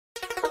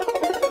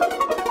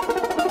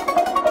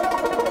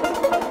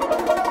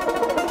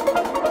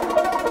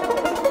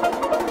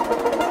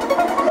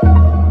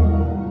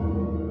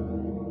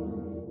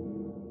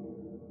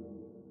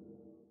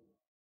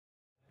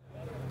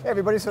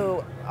everybody.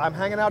 So I'm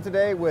hanging out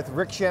today with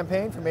Rick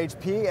Champagne from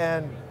HP,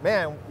 and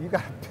man, you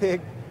got a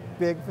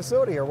big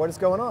facility here. What is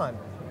going on?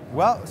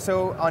 Well,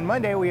 so on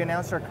Monday we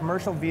announced our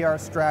commercial VR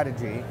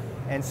strategy,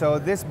 and so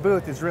this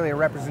booth is really a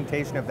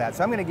representation of that.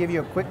 So I'm going to give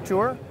you a quick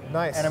tour.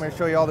 Nice. And I'm going to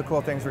show you all the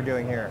cool things we're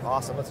doing here.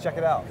 Awesome, let's check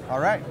it out. All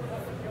right.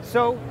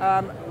 So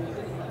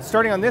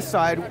starting on this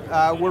side,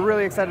 we're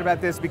really excited about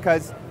this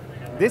because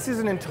this is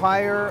an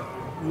entire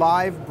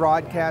live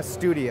broadcast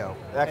studio.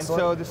 Excellent. And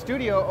so the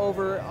studio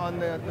over on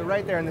the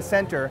right there in the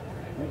center,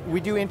 we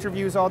do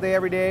interviews all day,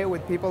 every day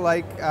with people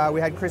like,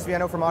 we had Chris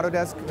Viano from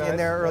Autodesk in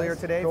there earlier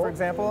today, for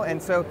example.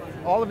 And so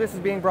all of this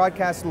is being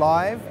broadcast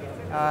live.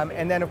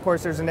 And then of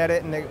course there's an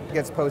edit and it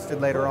gets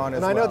posted later on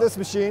as well. And I know this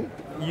machine.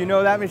 You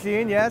know that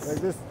machine, yes? Like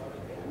this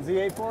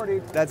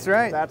Z840. That's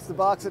right. That's the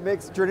box that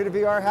makes Journey to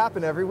VR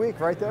happen every week,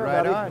 right there.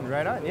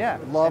 Right on, yeah.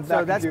 Love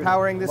that. So that's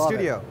powering the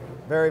studio.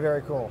 Very,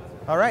 very cool.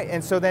 All right,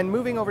 and so then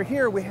moving over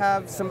here, we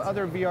have some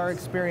other VR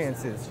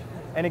experiences.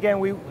 And again,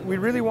 we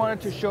really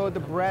wanted to show the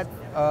breadth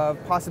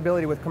of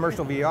possibility with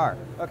commercial VR.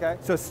 Okay.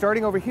 So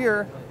starting over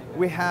here,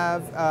 we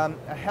have a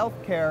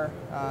healthcare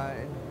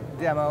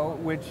demo,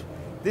 which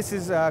this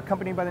is a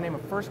company by the name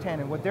of First Hand,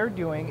 and what they're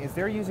doing is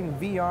they're using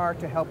VR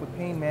to help with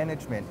pain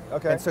management.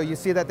 Okay. And so you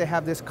see that they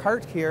have this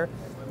cart here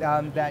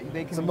that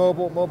they can... It's a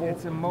mobile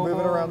it's a mobile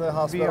moving around the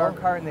hospital. VR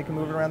cart, and they can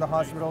move it around the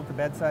hospital to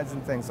bedsides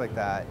and things like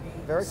that.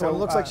 Very cool. It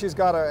looks like she's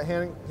got a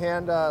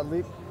hand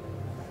leap.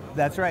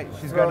 That's right.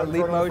 She's got a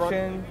leap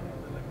motion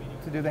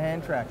to do the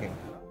hand tracking.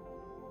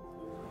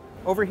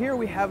 Over here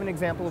we have an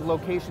example of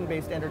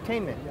location-based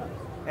entertainment.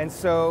 And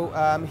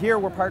so here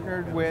we're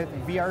partnered with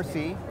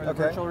VRC, or the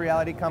virtual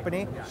reality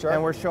company,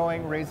 and we're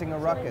showing Raising a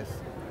Ruckus.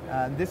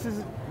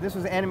 This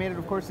was animated,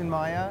 of course, in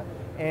Maya,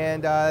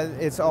 and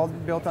it's all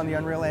built on the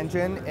Unreal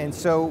Engine. And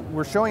so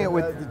we're showing it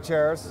with the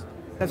chairs.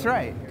 That's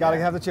right. Got to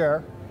have the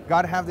chair.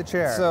 Got to have the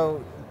chair.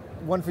 So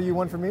one for you,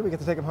 one for me. We get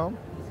to take them home.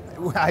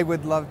 I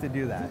would love to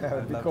do that. That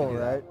would be cool,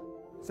 right?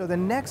 So the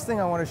next thing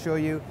I want to show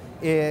you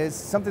is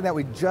something that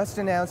we just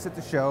announced at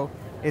the show.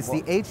 It's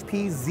the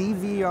HP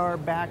ZVR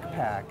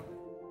Backpack.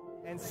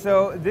 And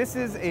so this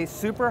is a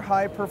super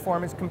high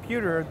performance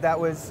computer that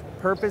was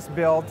purpose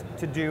built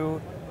to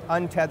do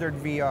untethered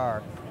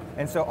VR.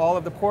 And so all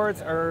of the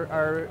ports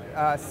are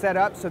set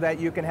up so that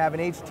you can have an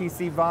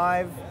HTC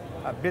Vive,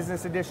 a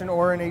Business Edition,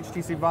 or an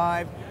HTC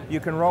Vive. You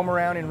can roam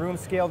around in room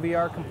scale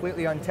VR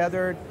completely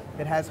untethered.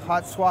 It has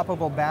hot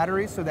swappable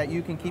batteries so that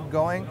you can keep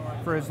going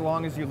for as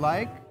long as you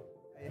like.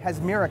 It has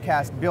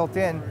Miracast built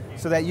in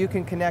so that you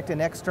can connect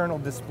an external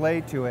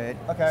display to it.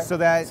 Okay. So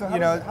that,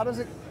 how does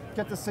it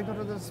get the signal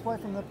to the display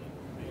from the...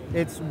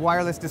 It's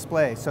wireless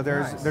display. So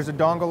there's a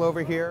dongle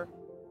over here.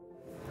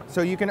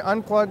 So you can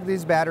unplug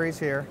these batteries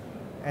here,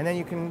 and then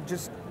you can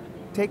just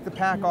take the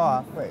pack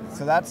off. Wait,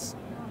 so that's...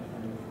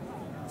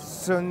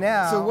 So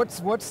now... So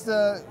what's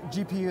the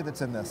GPU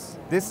that's in this?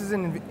 This is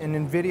an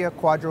NVIDIA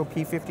Quadro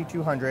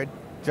P5200,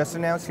 just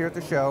announced here at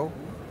the show.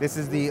 This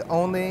is the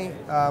only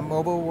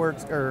mobile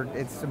it's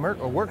a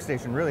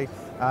workstation really,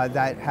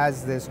 that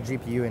has this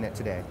GPU in it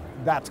today.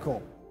 That's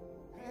cool.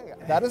 Hey,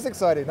 that is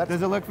exciting.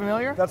 Does it look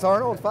familiar? That's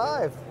Arnold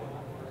 5.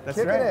 That's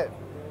Kicking right.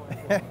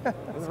 it.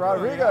 This is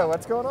Rodrigo.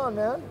 What's going on,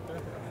 man?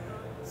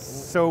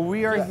 So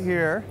we are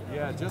here.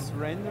 Yeah, just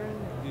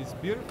rendering this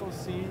beautiful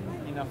scene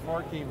in a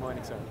 4K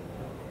monitor.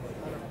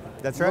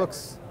 That's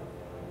right.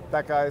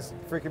 That guy's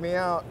freaking me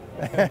out.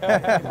 He's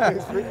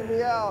freaking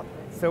me out.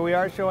 So we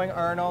are showing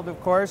Arnold, of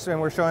course, and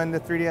we're showing the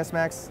 3ds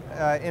Max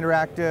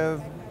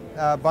interactive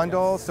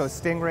bundle, so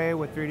Stingray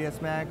with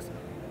 3ds Max,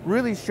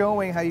 really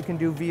showing how you can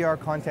do VR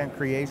content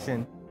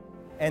creation.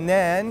 And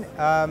then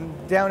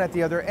down at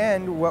the other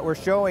end, what we're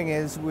showing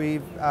is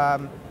we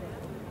have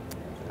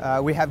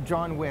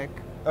John Wick.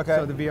 Okay.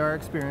 So the VR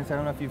experience, I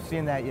don't know if you've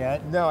seen that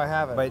yet. No, I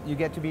haven't. But you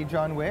get to be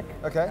John Wick.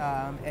 Okay.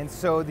 And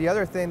so the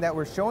other thing that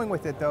we're showing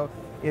with it, though,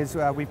 is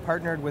we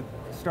partnered with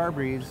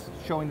Starbreeze,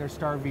 showing their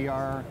Star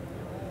VR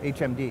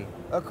HMD.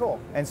 Oh, cool.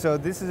 And so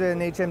this is an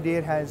HMD.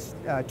 It has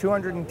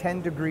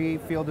 210-degree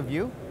field of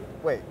view.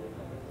 Wait,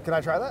 can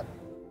I try that?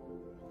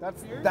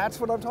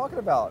 That's what I'm talking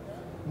about.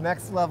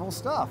 Next level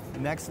stuff.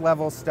 Next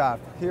level stuff.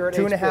 Here at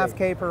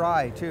 2.5K per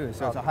eye, too.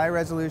 So it's a high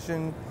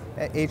resolution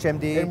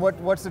HMD. And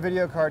what's the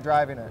video card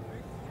driving it?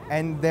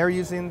 And they're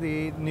using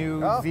the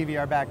new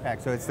ZVR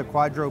Backpack. So it's the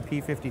Quadro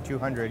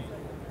P5200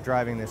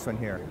 driving this one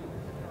here.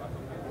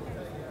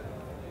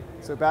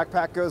 So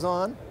backpack goes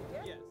on?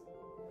 Yes.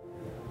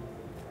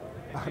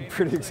 I'm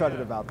pretty excited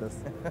about this.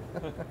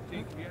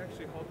 Jake, can you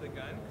actually hold the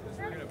gun? Because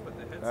we're going to put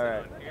the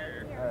headset on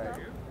here. All right.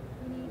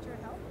 We need your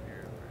help.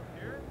 Here.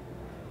 Here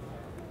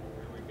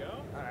we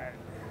go. All right.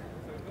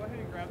 So go ahead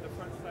and grab the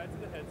front sides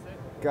of the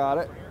headset. Got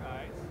it. For your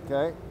eyes.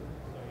 Okay.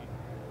 So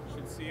you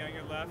should see on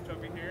your left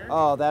over here.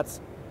 Oh,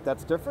 that's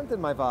different than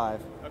my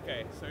Vive.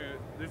 Okay, so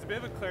there's a bit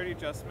of a clarity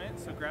adjustment.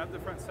 So grab the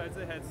front sides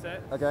of the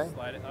headset. Okay.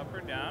 Slide it up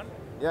or down.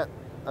 Yeah.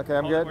 Okay,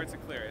 I'm Hold it good. where it's the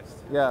clearest.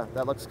 Yeah,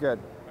 that looks good.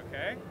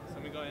 Okay. So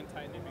let me go ahead and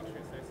tighten it. Make sure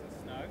it's nice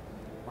and snug.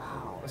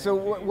 Wow. So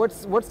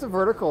what's the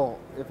vertical?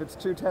 If it's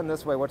 210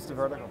 this way, what's the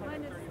vertical?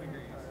 -30 degrees.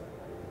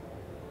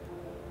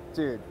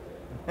 Dude,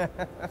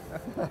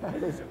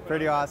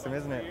 Pretty awesome,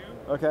 isn't it?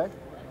 Okay.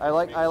 I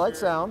like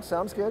sound.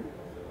 Sounds good.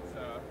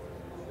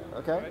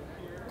 Okay.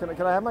 Can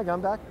I have my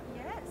gun back?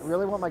 Yes. I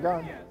really want my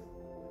gun. Have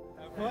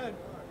fun.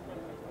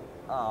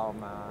 Oh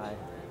my.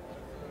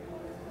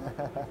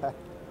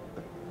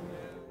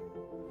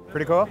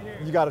 Pretty cool?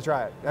 You got to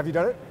try it. Have you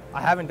done it?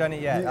 I haven't done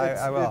it yet.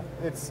 I will.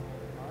 It's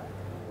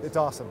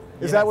awesome.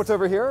 Is Yes. that what's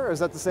over here, or is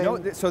that the same?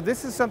 No, so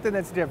this is something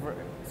that's different.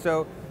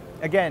 So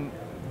again,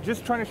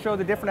 just trying to show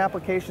the different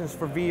applications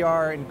for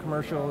VR and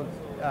commercial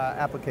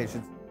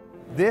applications.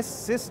 This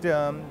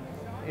system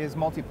is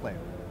multiplayer.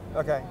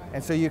 Okay.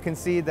 And so you can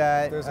see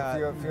that There's a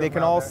few they of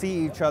can them all out there.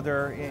 see each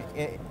other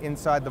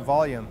inside the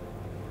volume.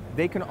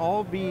 They can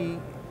all be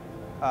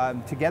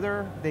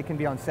together, they can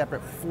be on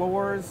separate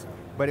floors,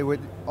 but it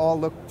would all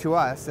look to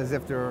us as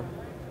if they're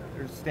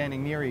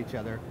standing near each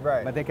other.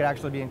 Right. But they could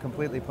actually be in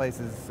completely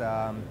places.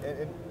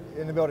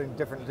 In the building,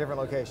 different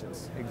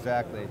locations.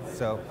 Exactly.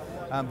 So,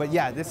 but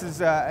yeah, this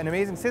is an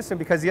amazing system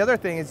because the other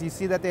thing is you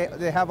see that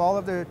they have all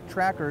of the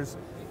trackers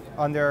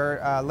on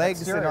their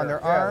legs and on their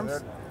Exterior, yeah,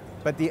 arms.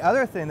 But the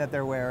other thing that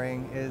they're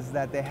wearing is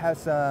that they have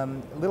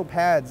some little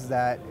pads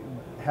that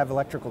have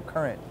electrical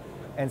current.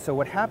 And so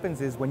what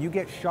happens is when you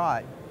get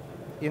shot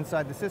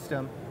inside the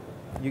system,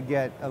 you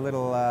get a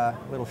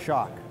little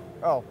shock.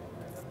 Oh,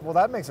 well,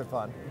 that makes it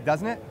fun.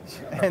 Doesn't it?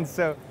 And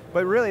so,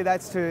 but really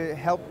that's to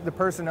help the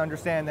person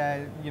understand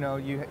that,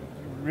 you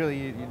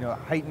really,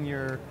 heighten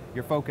your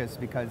focus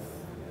because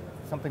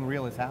something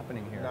real is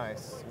happening here.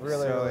 Nice.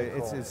 Really, so really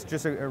cool. it's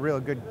just a real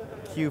good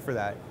cue for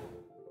that.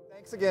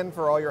 Thanks again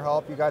for all your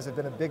help. You guys have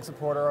been a big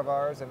supporter of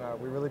ours, and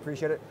we really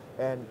appreciate it.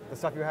 And the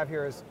stuff you have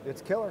here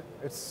it's killer.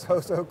 It's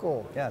so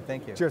cool. Yeah,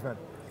 thank you. Cheers, man.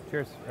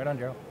 Cheers. Right on,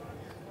 Daryl.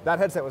 That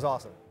headset was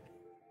awesome.